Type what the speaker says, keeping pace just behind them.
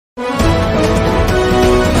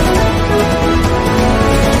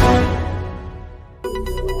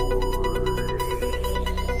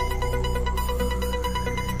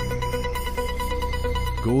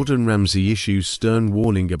Gordon Ramsay issues stern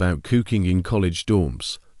warning about cooking in college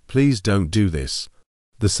dorms. Please don't do this.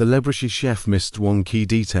 The celebrity chef missed one key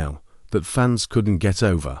detail that fans couldn't get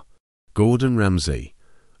over. Gordon Ramsay,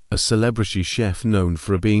 a celebrity chef known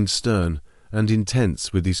for being stern and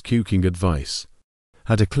intense with his cooking advice,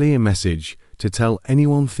 had a clear message to tell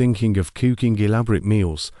anyone thinking of cooking elaborate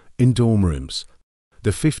meals in dorm rooms. The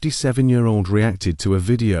 57-year-old reacted to a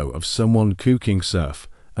video of someone cooking surf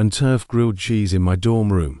and turf grilled cheese in my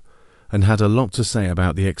dorm room and had a lot to say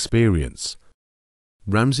about the experience.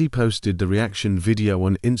 Ramsay posted the reaction video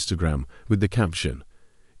on Instagram with the caption,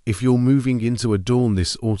 "If you're moving into a dorm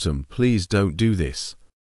this autumn, please don't do this."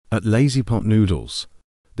 At Lazy Pot Noodles,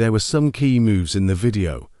 there were some key moves in the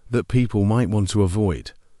video that people might want to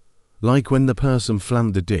avoid, like when the person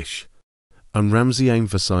flanned the dish, and Ramsay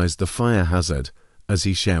emphasized the fire hazard as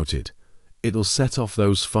he shouted, "It'll set off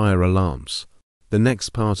those fire alarms." The next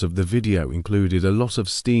part of the video included a lot of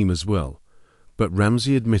steam as well, but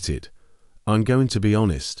Ramsay admitted, "I'm going to be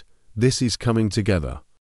honest, this is coming together."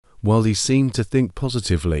 While he seemed to think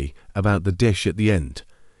positively about the dish at the end,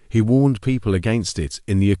 he warned people against it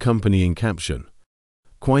in the accompanying caption.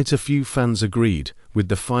 Quite a few fans agreed with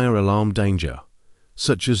the fire alarm danger,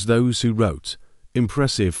 such as those who wrote,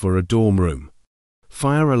 "Impressive for a dorm room.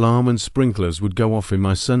 Fire alarm and sprinklers would go off in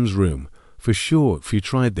my son's room for sure if you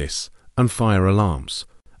tried this, and fire alarms,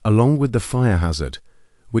 along with the fire hazard,"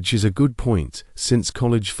 which is a good point since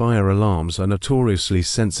college fire alarms are notoriously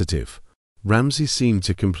sensitive. Ramsay seemed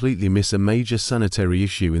to completely miss a major sanitary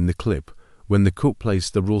issue in the clip when the cook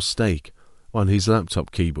placed the raw steak on his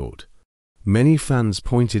laptop keyboard. Many fans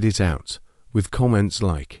pointed it out, with comments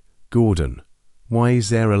like, "Gordon, why is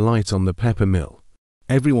there a light on the pepper mill?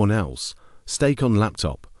 Everyone else, steak on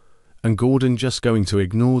laptop, and Gordon just going to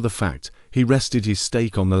ignore the fact he rested his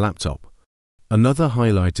steak on the laptop." Another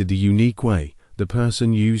highlighted the unique way the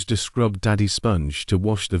person used a scrub daddy sponge to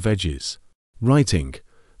wash the veggies, writing,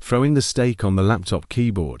 "Throwing the steak on the laptop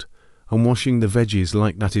keyboard and washing the veggies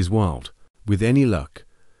like that is wild." With any luck,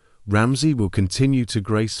 Ramsay will continue to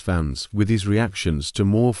grace fans with his reactions to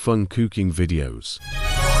more fun cooking videos.